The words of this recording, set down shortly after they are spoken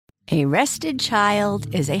A rested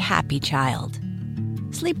child is a happy child.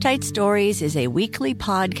 Sleep Tight Stories is a weekly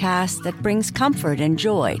podcast that brings comfort and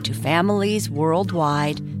joy to families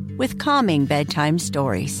worldwide with calming bedtime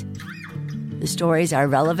stories. The stories are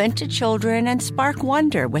relevant to children and spark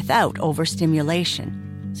wonder without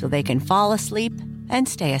overstimulation, so they can fall asleep and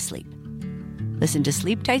stay asleep. Listen to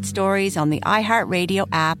Sleep Tight Stories on the iHeartRadio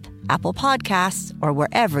app, Apple Podcasts, or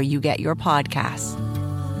wherever you get your podcasts.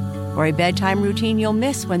 For a bedtime routine you'll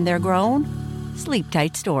miss when they're grown, Sleep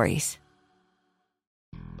Tight Stories.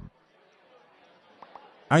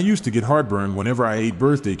 I used to get heartburn whenever I ate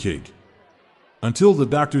birthday cake, until the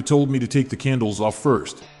doctor told me to take the candles off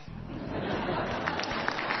first.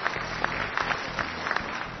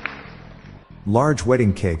 Large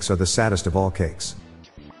wedding cakes are the saddest of all cakes.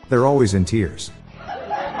 They're always in tears.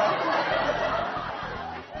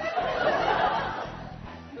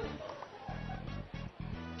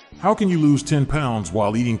 How can you lose 10 pounds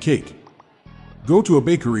while eating cake? Go to a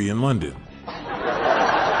bakery in London.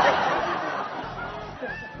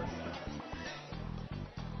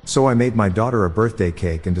 So I made my daughter a birthday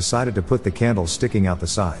cake and decided to put the candles sticking out the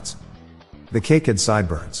sides. The cake had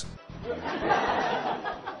sideburns.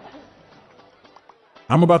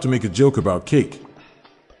 I'm about to make a joke about cake.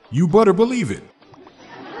 You better believe it.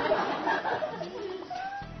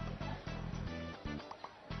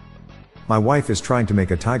 My wife is trying to make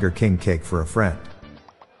a Tiger King cake for a friend.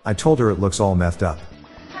 I told her it looks all methed up.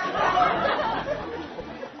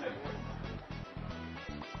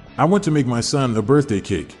 I went to make my son a birthday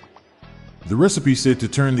cake. The recipe said to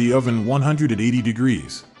turn the oven 180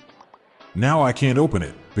 degrees. Now I can't open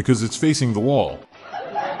it because it's facing the wall.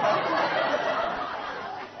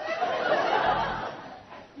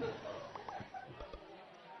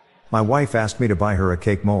 My wife asked me to buy her a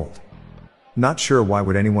cake mold. Not sure why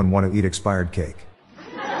would anyone want to eat expired cake.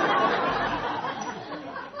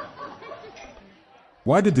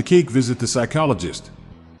 Why did the cake visit the psychologist?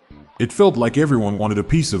 It felt like everyone wanted a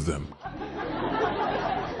piece of them.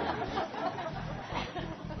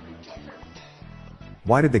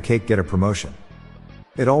 Why did the cake get a promotion?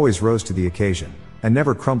 It always rose to the occasion, and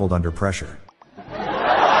never crumbled under pressure.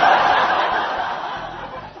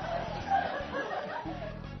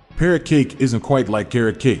 Parrot cake isn't quite like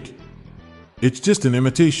carrot cake. It's just an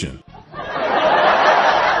imitation.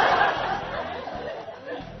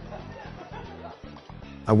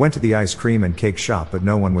 I went to the ice cream and cake shop, but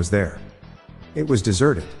no one was there. It was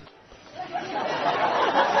deserted.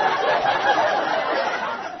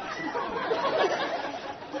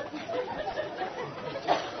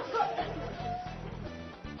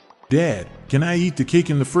 Dad, can I eat the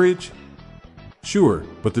cake in the fridge? Sure,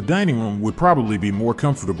 but the dining room would probably be more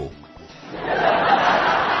comfortable.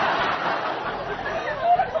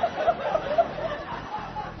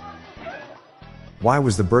 Why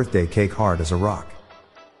was the birthday cake hard as a rock?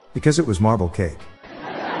 Because it was marble cake.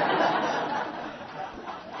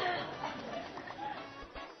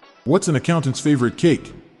 What's an accountant's favorite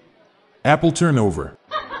cake? Apple turnover.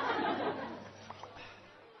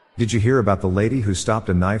 Did you hear about the lady who stopped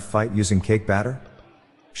a knife fight using cake batter?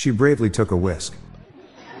 She bravely took a whisk.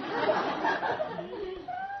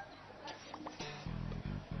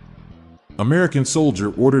 American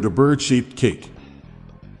soldier ordered a bird-shaped cake.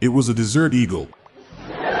 It was a desert eagle.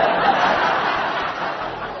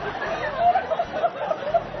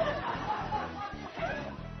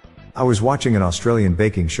 I was watching an Australian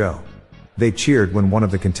baking show. They cheered when one of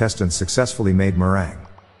the contestants successfully made meringue.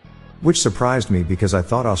 Which surprised me because I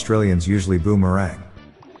thought Australians usually boo meringue.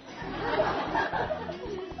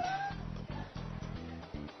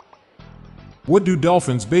 What do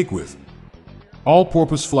dolphins bake with?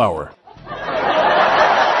 All-purpose flour.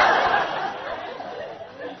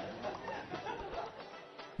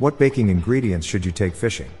 What baking ingredients should you take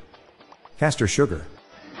fishing? Castor sugar.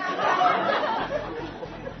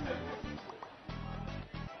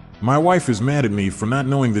 My wife is mad at me for not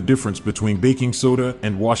knowing the difference between baking soda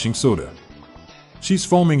and washing soda. She's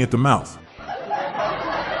foaming at the mouth.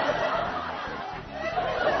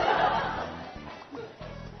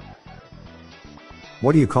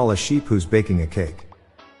 What do you call a sheep who's baking a cake?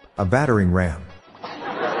 A battering ram.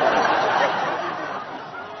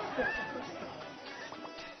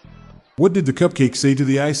 What did the cupcake say to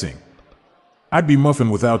the icing? I'd be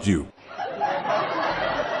muffin without you.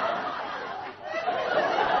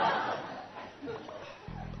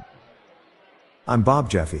 I'm Bob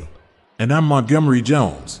Jeffy. And I'm Montgomery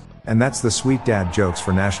Jones. And that's the Sweet Dad Jokes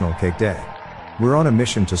for National Cake Day. We're on a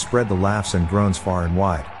mission to spread the laughs and groans far and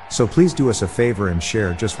wide, so please do us a favor and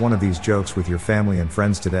share just one of these jokes with your family and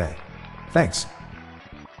friends today. Thanks.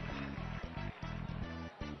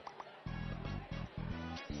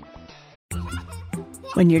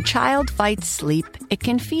 When your child fights sleep, it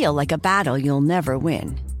can feel like a battle you'll never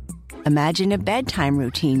win. Imagine a bedtime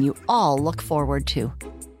routine you all look forward to,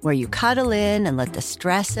 where you cuddle in and let the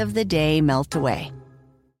stress of the day melt away.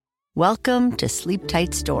 Welcome to Sleep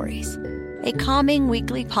Tight Stories, a calming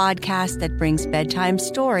weekly podcast that brings bedtime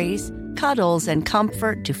stories, cuddles, and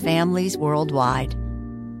comfort to families worldwide.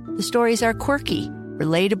 The stories are quirky,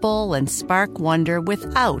 relatable, and spark wonder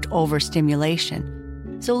without overstimulation,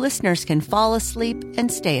 so listeners can fall asleep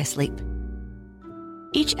and stay asleep.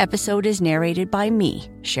 Each episode is narrated by me,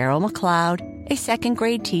 Cheryl McLeod, a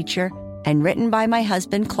second-grade teacher, and written by my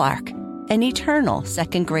husband, Clark, an eternal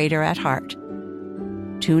second grader at heart.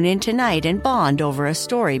 Tune in tonight and bond over a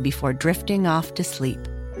story before drifting off to sleep.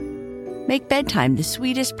 Make bedtime the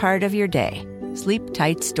sweetest part of your day. Sleep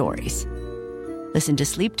Tight Stories. Listen to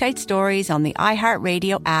Sleep Tight Stories on the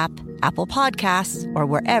iHeartRadio app, Apple Podcasts, or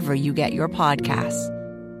wherever you get your podcasts.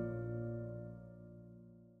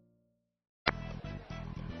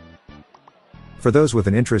 For those with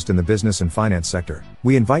an interest in the business and finance sector,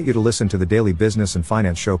 we invite you to listen to the Daily Business and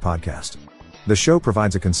Finance Show podcast. The show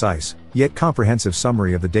provides a concise, yet comprehensive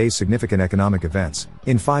summary of the day's significant economic events,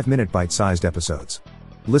 in 5-minute bite-sized episodes.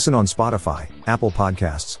 Listen on Spotify, Apple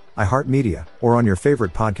Podcasts, iHeartMedia, or on your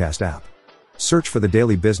favorite podcast app. Search for the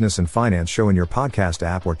Daily Business and Finance Show in your podcast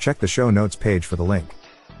app or check the show notes page for the link.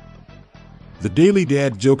 The Daily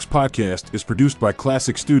Dad Jokes podcast is produced by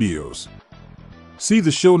Classic Studios. See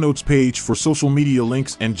the show notes page for social media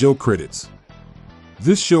links and joke credits.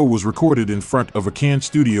 This show was recorded in front of a canned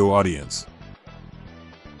studio audience.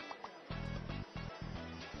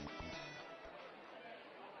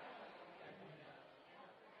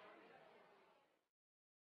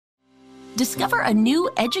 Discover a new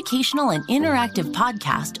educational and interactive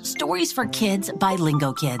podcast, Stories for Kids by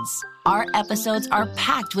Lingo Kids. Our episodes are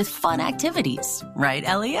packed with fun activities. Right,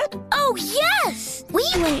 Elliot? Oh, yes! We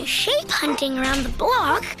went shape hunting around the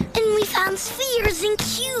block, and we found spheres and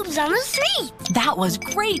cubes on the street. That was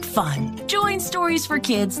great fun. Join Stories for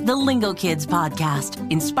Kids, the Lingo Kids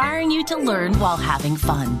podcast, inspiring you to learn while having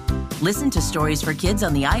fun. Listen to Stories for Kids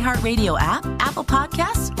on the iHeartRadio app, Apple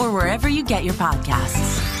Podcasts, or wherever you get your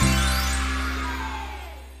podcasts.